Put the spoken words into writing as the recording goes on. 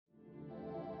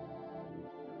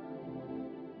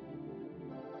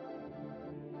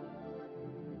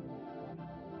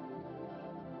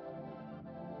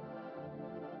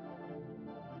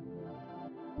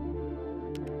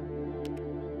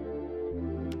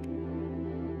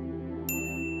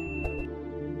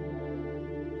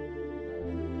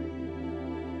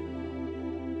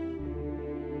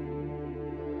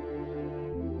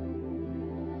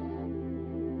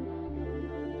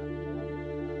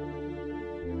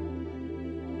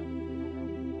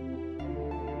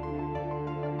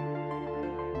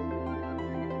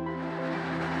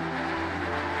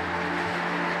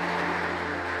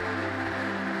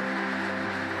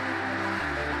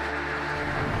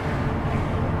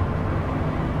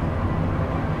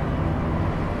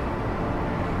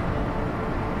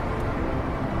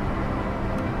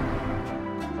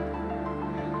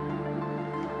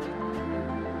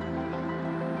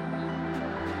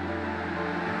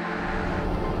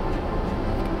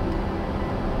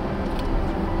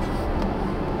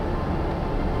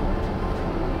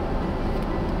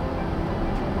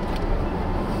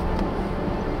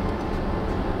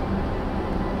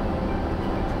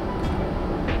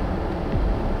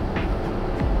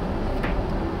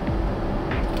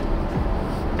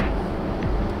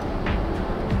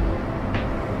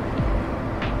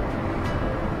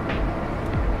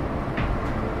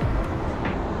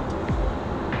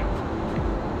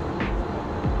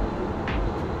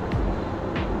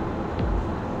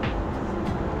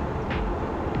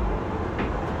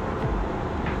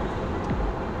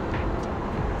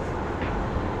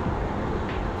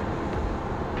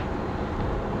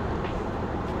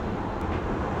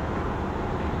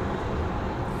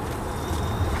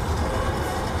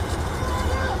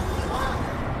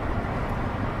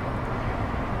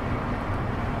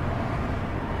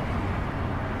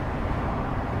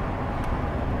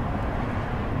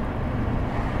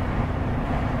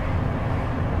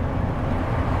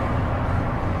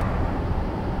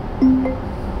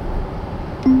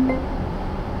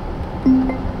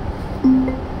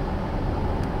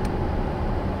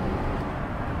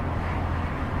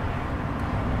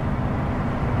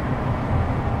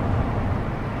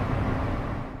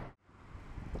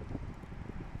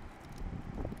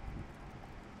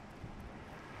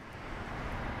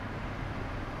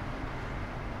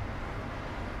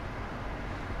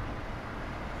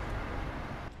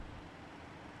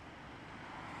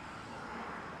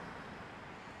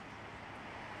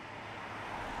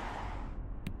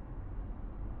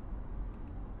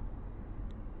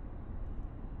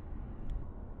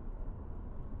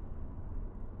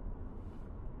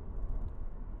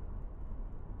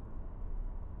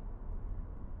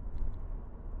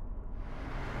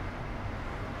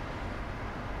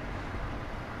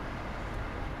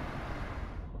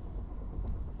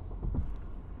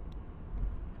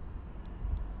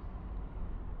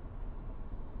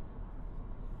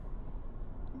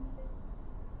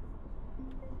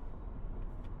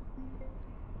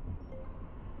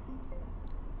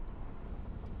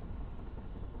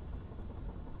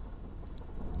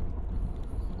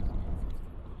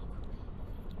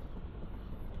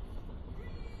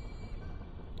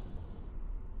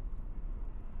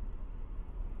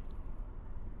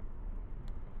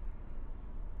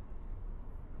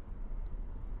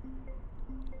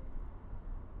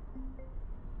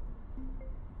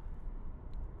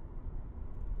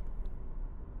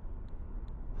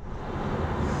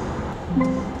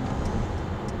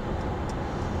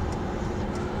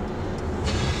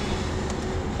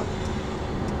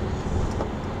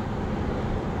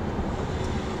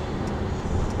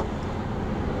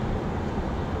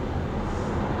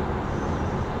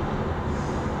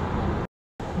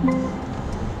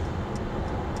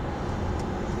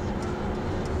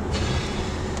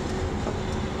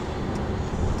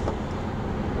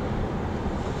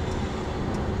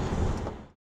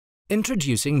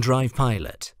Introducing DRIVE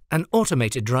PILOT, an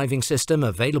automated driving system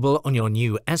available on your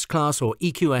new S-Class or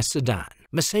EQS sedan.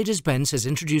 Mercedes-Benz has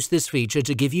introduced this feature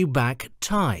to give you back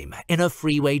time in a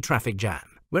freeway traffic jam.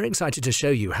 We're excited to show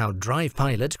you how DRIVE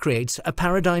PILOT creates a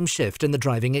paradigm shift in the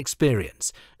driving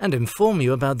experience and inform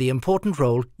you about the important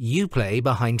role you play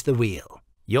behind the wheel.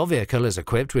 Your vehicle is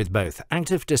equipped with both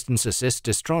Active Distance Assist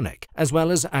Distronic as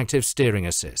well as Active Steering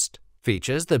Assist,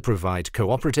 features that provide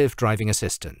cooperative driving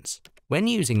assistance. When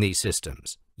using these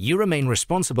systems, you remain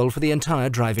responsible for the entire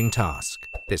driving task.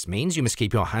 This means you must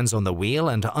keep your hands on the wheel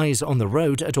and eyes on the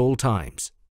road at all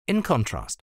times. In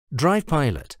contrast, DRIVE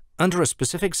PILOT, under a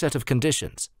specific set of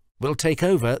conditions, will take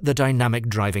over the dynamic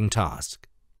driving task.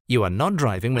 You are not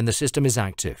driving when the system is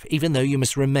active, even though you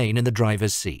must remain in the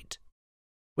driver's seat.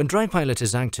 When DRIVE PILOT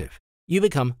is active, you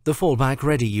become the fallback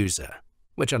ready user,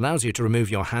 which allows you to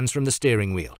remove your hands from the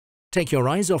steering wheel, take your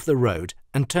eyes off the road,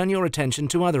 and turn your attention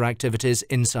to other activities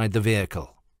inside the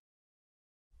vehicle.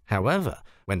 However,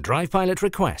 when DRIVE PILOT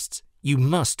requests, you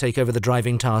must take over the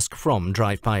driving task from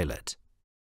DRIVE PILOT.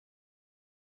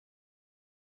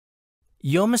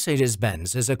 Your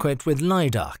Mercedes-Benz is equipped with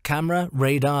LiDAR, camera,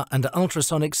 radar, and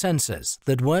ultrasonic sensors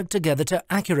that work together to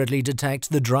accurately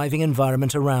detect the driving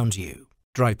environment around you.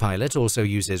 DRIVE PILOT also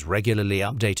uses regularly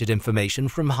updated information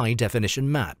from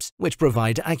high-definition maps, which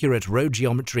provide accurate road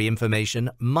geometry information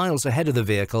miles ahead of the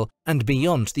vehicle and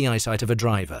beyond the eyesight of a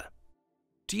driver.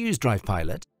 To use DRIVE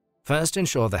PILOT, first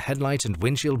ensure the headlight and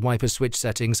windshield wiper switch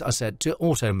settings are set to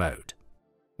auto mode.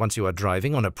 Once you are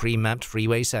driving on a pre-mapped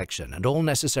freeway section and all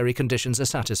necessary conditions are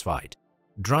satisfied,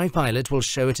 DRIVE PILOT will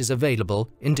show it is available,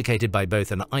 indicated by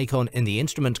both an icon in the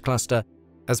instrument cluster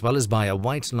as well as by a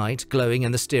white light glowing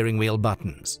in the steering wheel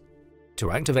buttons.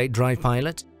 To activate DRIVE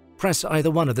PILOT, press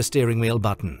either one of the steering wheel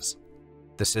buttons.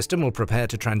 The system will prepare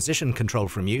to transition control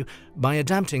from you by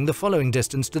adapting the following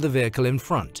distance to the vehicle in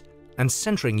front and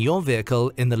centering your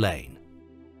vehicle in the lane.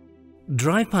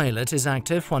 DRIVE PILOT is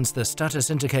active once the status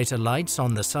indicator lights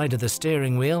on the side of the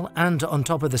steering wheel and on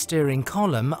top of the steering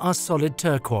column are solid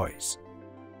turquoise.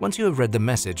 Once you have read the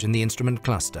message in the instrument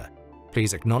cluster,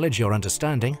 please acknowledge your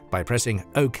understanding by pressing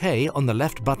OK on the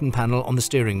left button panel on the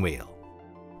steering wheel.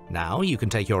 Now you can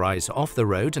take your eyes off the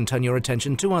road and turn your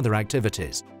attention to other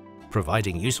activities,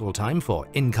 providing useful time for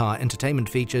in-car entertainment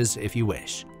features if you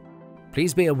wish.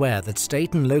 Please be aware that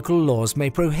state and local laws may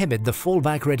prohibit the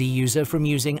fallback-ready user from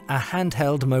using a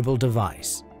handheld mobile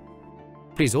device.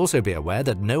 Please also be aware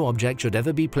that no object should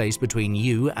ever be placed between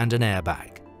you and an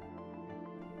airbag.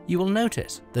 You will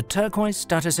notice the turquoise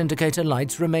status indicator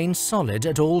lights remain solid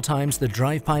at all times the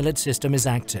DRIVE PILOT system is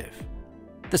active.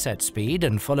 The set speed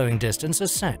and following distance are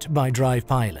set by DRIVE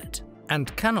PILOT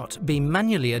and cannot be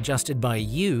manually adjusted by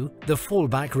you, the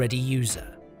fallback-ready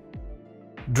user.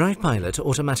 DRIVE PILOT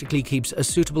automatically keeps a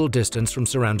suitable distance from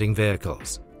surrounding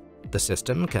vehicles. The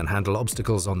system can handle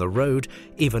obstacles on the road,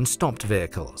 even stopped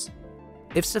vehicles.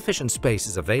 If sufficient space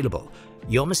is available,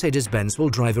 your Mercedes-Benz will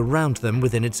drive around them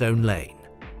within its own lane.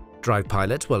 DRIVE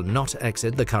PILOT will not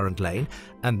exit the current lane,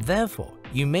 and therefore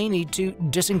you may need to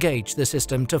disengage the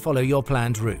system to follow your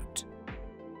planned route.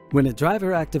 When a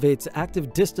driver activates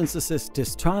Active Distance Assist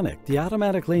Distronic, the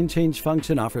automatic lane change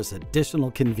function offers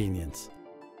additional convenience.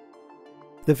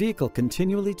 The vehicle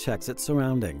continually checks its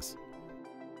surroundings.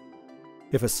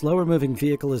 If a slower-moving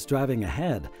vehicle is driving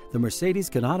ahead, the Mercedes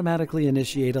can automatically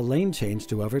initiate a lane change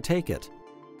to overtake it.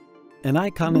 An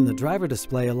icon in the driver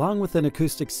display along with an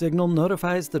acoustic signal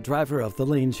notifies the driver of the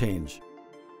lane change.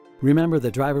 Remember, the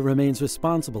driver remains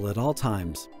responsible at all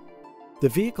times. The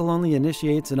vehicle only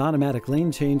initiates an automatic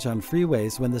lane change on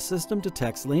freeways when the system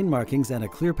detects lane markings and a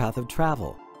clear path of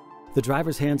travel. The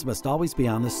driver's hands must always be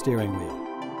on the steering wheel.